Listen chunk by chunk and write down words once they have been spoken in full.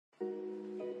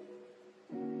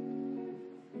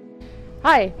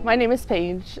Hi, my name is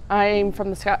Paige. I'm from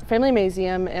the Family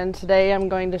Amazeum, and today I'm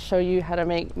going to show you how to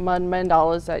make mud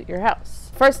mandalas at your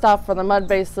house. First off, for the mud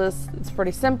basis, it's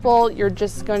pretty simple. You're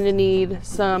just going to need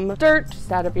some dirt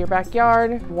just out of your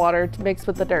backyard, water to mix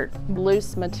with the dirt,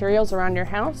 loose materials around your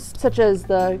house, such as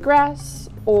the grass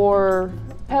or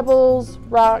pebbles,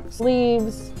 rocks,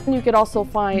 leaves. You could also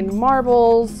find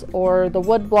marbles or the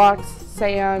wood blocks,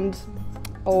 sand,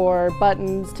 or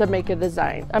buttons to make a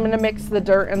design. I'm going to mix the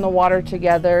dirt and the water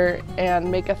together and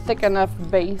make a thick enough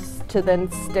base to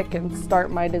then stick and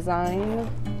start my design.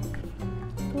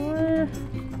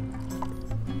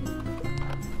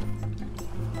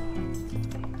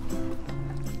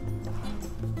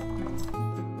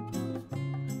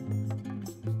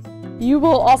 You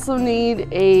will also need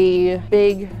a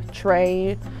big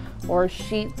tray or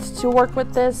sheets to work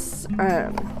with this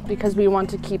because we want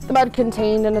to keep the mud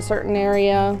contained in a certain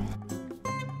area.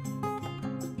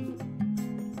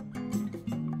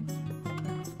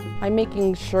 I'm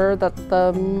making sure that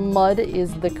the mud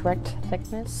is the correct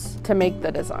thickness to make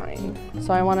the design.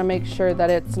 So I want to make sure that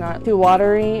it's not too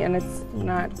watery and it's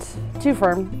not too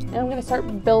firm. And I'm going to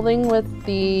start building with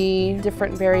the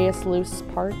different various loose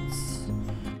parts.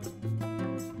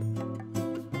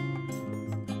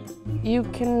 You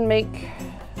can make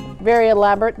very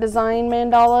elaborate design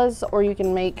mandalas, or you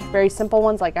can make very simple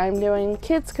ones like I'm doing.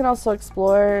 Kids can also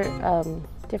explore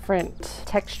different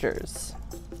textures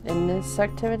in this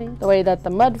activity. The way that the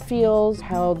mud feels,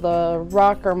 how the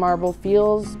rock or marble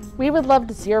feels. We would love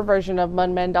to see your version of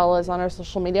mud mandalas on our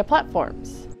social media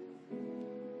platforms.